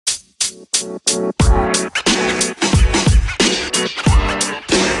Good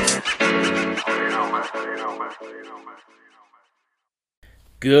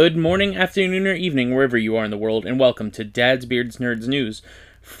morning, afternoon, or evening, wherever you are in the world, and welcome to Dad's Beards Nerds News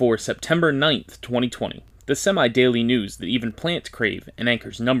for September 9th, 2020, the semi-daily news that even plants crave and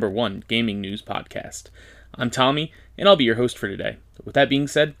Anchor's #1 gaming news podcast. I'm Tommy, and I'll be your host for today. With that being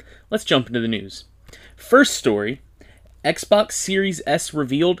said, let's jump into the news. First story, Xbox Series S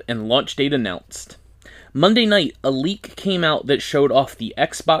revealed and launch date announced. Monday night, a leak came out that showed off the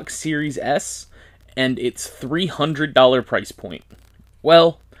Xbox Series S and its $300 price point.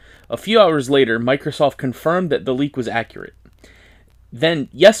 Well, a few hours later, Microsoft confirmed that the leak was accurate. Then,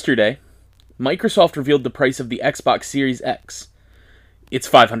 yesterday, Microsoft revealed the price of the Xbox Series X. It's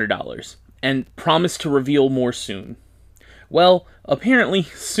 $500, and promised to reveal more soon. Well, apparently,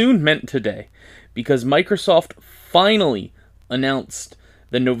 soon meant today, because Microsoft finally announced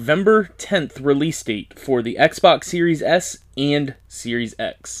the November 10th release date for the Xbox Series S and Series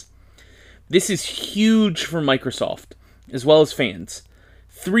X. This is huge for Microsoft, as well as fans.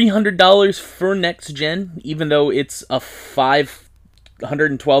 $300 for next gen, even though it's a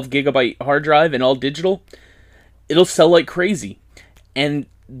 512 gigabyte hard drive and all digital. It'll sell like crazy. And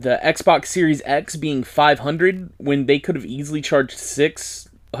the Xbox Series X being $500 when they could have easily charged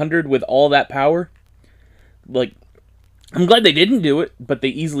 $600 with all that power. Like, I'm glad they didn't do it, but they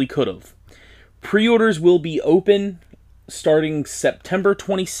easily could have. Pre-orders will be open starting September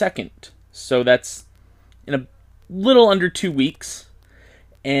 22nd. So that's in a little under 2 weeks.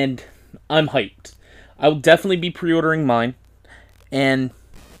 And I'm hyped. I will definitely be pre-ordering mine. And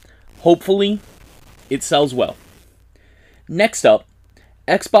hopefully it sells well. Next up,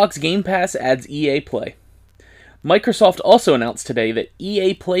 Xbox Game Pass adds EA Play. Microsoft also announced today that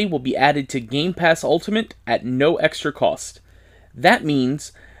EA Play will be added to Game Pass Ultimate at no extra cost. That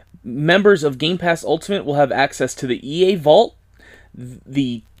means members of Game Pass Ultimate will have access to the EA Vault,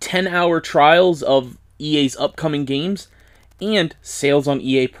 the 10-hour trials of EA's upcoming games, and sales on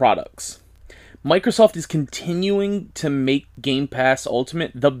EA products. Microsoft is continuing to make Game Pass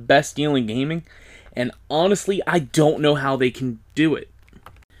Ultimate the best deal in gaming, and honestly, I don't know how they can do it.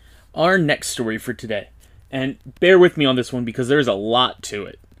 Our next story for today, and bear with me on this one because there's a lot to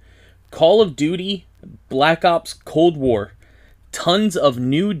it. Call of Duty Black Ops Cold War. Tons of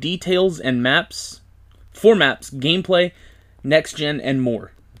new details and maps, gameplay, next gen, and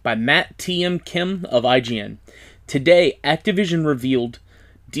more. By Matt T.M. Kim of IGN. Today, Activision revealed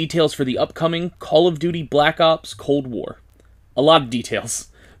details for the upcoming Call of Duty Black Ops Cold War. A lot of details.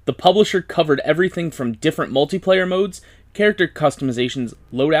 The publisher covered everything from different multiplayer modes, character customizations,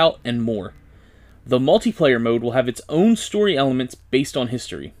 loadout, and more. The multiplayer mode will have its own story elements based on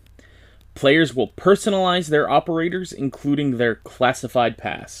history. Players will personalize their operators, including their classified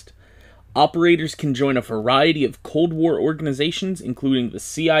past. Operators can join a variety of Cold War organizations, including the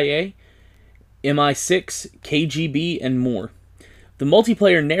CIA, MI6, KGB, and more. The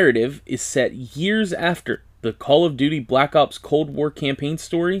multiplayer narrative is set years after the Call of Duty Black Ops Cold War campaign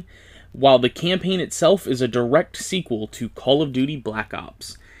story, while the campaign itself is a direct sequel to Call of Duty Black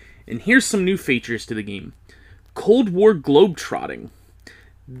Ops. And here's some new features to the game. Cold War globetrotting.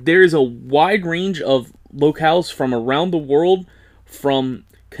 There's a wide range of locales from around the world, from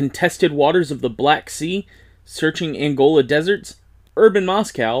contested waters of the Black Sea, searching Angola deserts, urban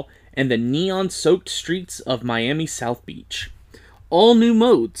Moscow, and the neon-soaked streets of Miami South Beach. All new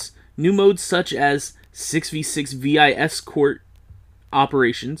modes such as 6v6 VI escort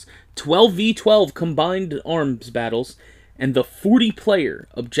operations, 12v12 combined arms battles, and the 40-player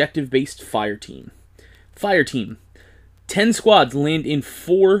objective-based fire team. 10 squads land in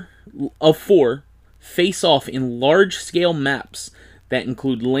 4 face off in large-scale maps that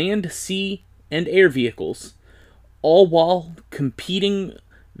include land, sea, and air vehicles, all while completing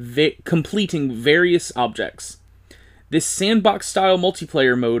various objects. This sandbox-style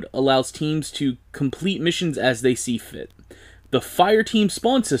multiplayer mode allows teams to complete missions as they see fit. The Fire Team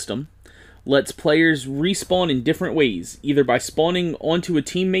spawn system lets players respawn in different ways, either by spawning onto a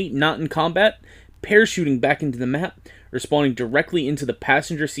teammate not in combat, parachuting back into the map, or spawning directly into the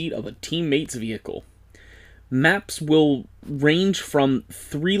passenger seat of a teammate's vehicle. Maps will range from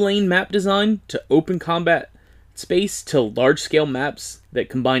 3-lane map design to open combat space to large-scale maps that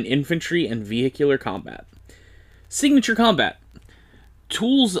combine infantry and vehicular combat. Signature combat.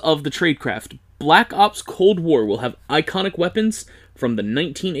 Tools of the tradecraft. Black Ops Cold War will have iconic weapons from the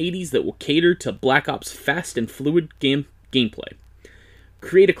 1980s that will cater to Black Ops' fast and fluid gameplay.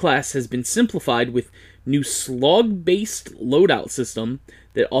 Create a Class has been simplified with new slog-based loadout system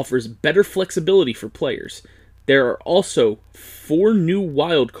that offers better flexibility for players. There are also 4 new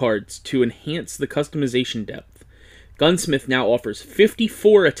wildcards to enhance the customization depth. Gunsmith now offers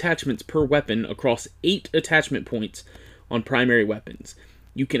 54 attachments per weapon across 8 attachment points on primary weapons.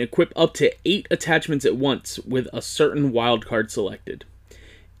 You can equip up to 8 attachments at once with a certain wildcard selected.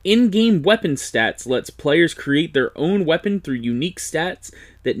 In-game weapon stats lets players create their own weapon through unique stats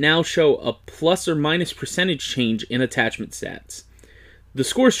that now show a plus or minus percentage change in attachment stats. The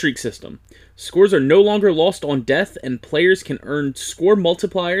score streak system. Scores are no longer lost on death, and players can earn score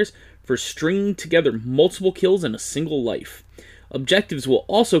multipliers for stringing together multiple kills in a single life. Objectives will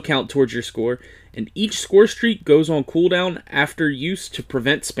also count towards your score, and each score streak goes on cooldown after use to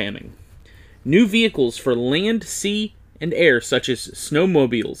prevent spamming. New vehicles for land, sea, and air, such as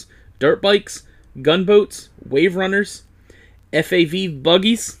snowmobiles, dirt bikes, gunboats, wave runners, FAV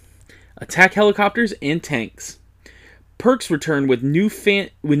buggies, attack helicopters, and tanks. Perks return with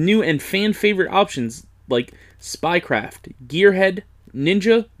new and fan favorite options like Spycraft, Gearhead,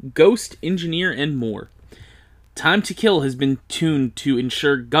 Ninja, Ghost, Engineer, and more. Time to kill has been tuned to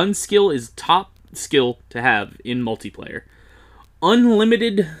ensure gun skill is top skill to have in multiplayer.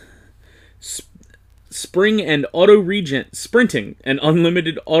 Unlimited sprinting and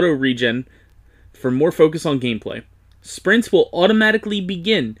unlimited auto regen for more focus on gameplay. Sprints will automatically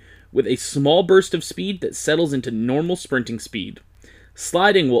begin with a small burst of speed that settles into normal sprinting speed.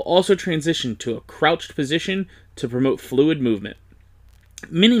 Sliding will also transition to a crouched position to promote fluid movement.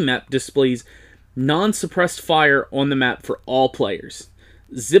 Minimap displays non-suppressed fire on the map for all players.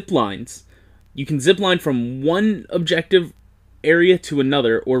 Zip lines. You can zip line from one objective area to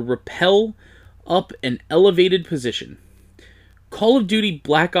another or rappel up an elevated position. Call of Duty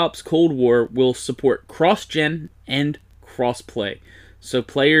Black Ops Cold War will support cross-gen and cross-play, so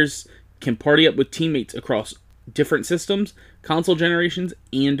players can party up with teammates across different systems, console generations,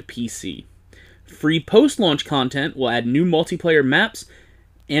 and PC. Free post-launch content will add new multiplayer maps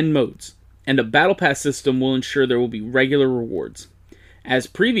and modes, and a Battle Pass system will ensure there will be regular rewards. As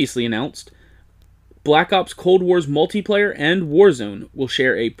previously announced, Black Ops Cold War's multiplayer and Warzone will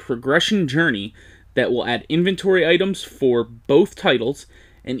share a progression journey that will add inventory items for both titles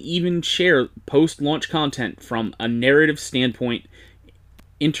and even share post-launch content from a narrative standpoint,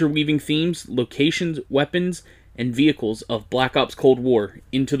 interweaving themes, locations, weapons, and vehicles of Black Ops Cold War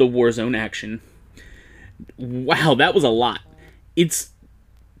into the Warzone action. Wow, that was a lot. It's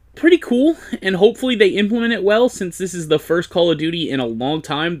pretty cool, and hopefully they implement it well, since this is the first Call of Duty in a long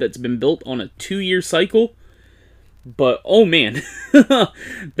time that's been built on a 2-year cycle. But oh man,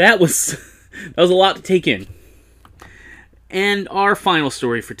 that was a lot to take in. And our final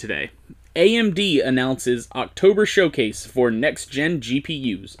story for today. AMD announces October showcase for next-gen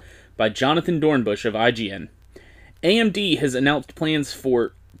GPUs by Jonathan Dornbush of IGN. AMD has announced plans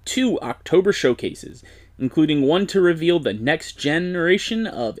for 2 October showcases, including one to reveal the next generation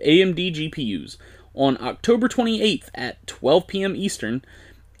of AMD GPUs. On October 28th at 12 p.m. Eastern,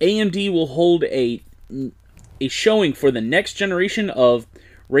 AMD will hold a showing for the next generation of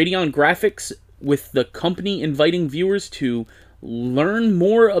Radeon graphics, with the company inviting viewers to learn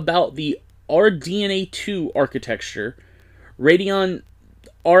more about the RDNA 2 architecture, Radeon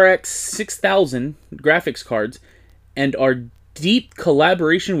RX 6000 graphics cards, and our deep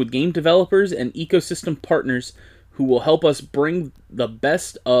collaboration with game developers and ecosystem partners who will help us bring the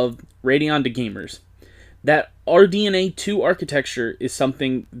best of Radeon to gamers. That RDNA 2 architecture is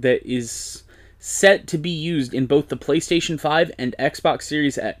something that is set to be used in both the PlayStation 5 and Xbox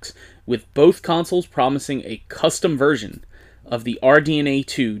Series X, with both consoles promising a custom version of the RDNA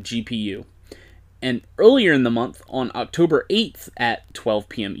 2 GPU. And earlier in the month, on October 8th at 12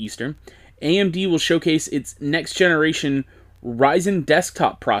 p.m. Eastern, AMD will showcase its next-generation Ryzen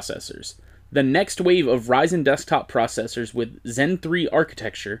desktop processors. The next wave of Ryzen desktop processors with Zen 3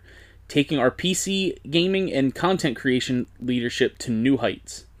 architecture, taking our PC gaming and content creation leadership to new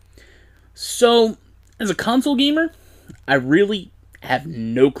heights. So, as a console gamer, I really have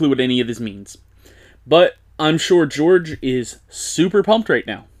no clue what any of this means. But I'm sure George is super pumped right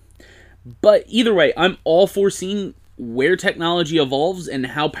now. But either way, I'm all for seeing where technology evolves and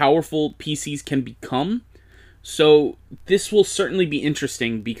how powerful PCs can become. So this will certainly be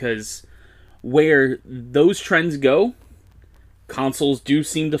interesting, because where those trends go, consoles do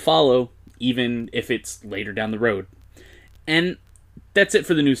seem to follow, even if it's later down the road. And that's it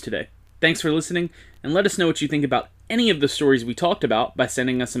for the news today. Thanks for listening, and let us know what you think about any of the stories we talked about by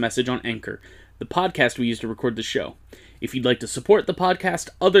sending us a message on Anchor, the podcast we use to record the show. If you'd like to support the podcast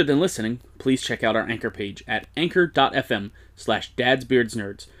other than listening, please check out our Anchor page at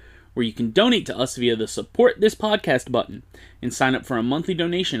anchor.fm/dadsbeardsnerds, where you can donate to us via the Support This Podcast button and sign up for a monthly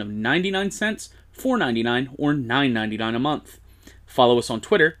donation of 99 cents, $4.99, or $9.99 a month. Follow us on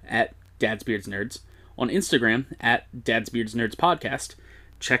Twitter at DadsBeardsNerds, on Instagram at DadsBeardsNerds Podcast.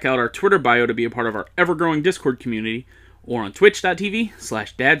 Check out our Twitter bio to be a part of our ever-growing Discord community, or on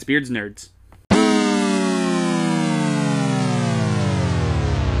twitch.tv/DadsBeardsNerds.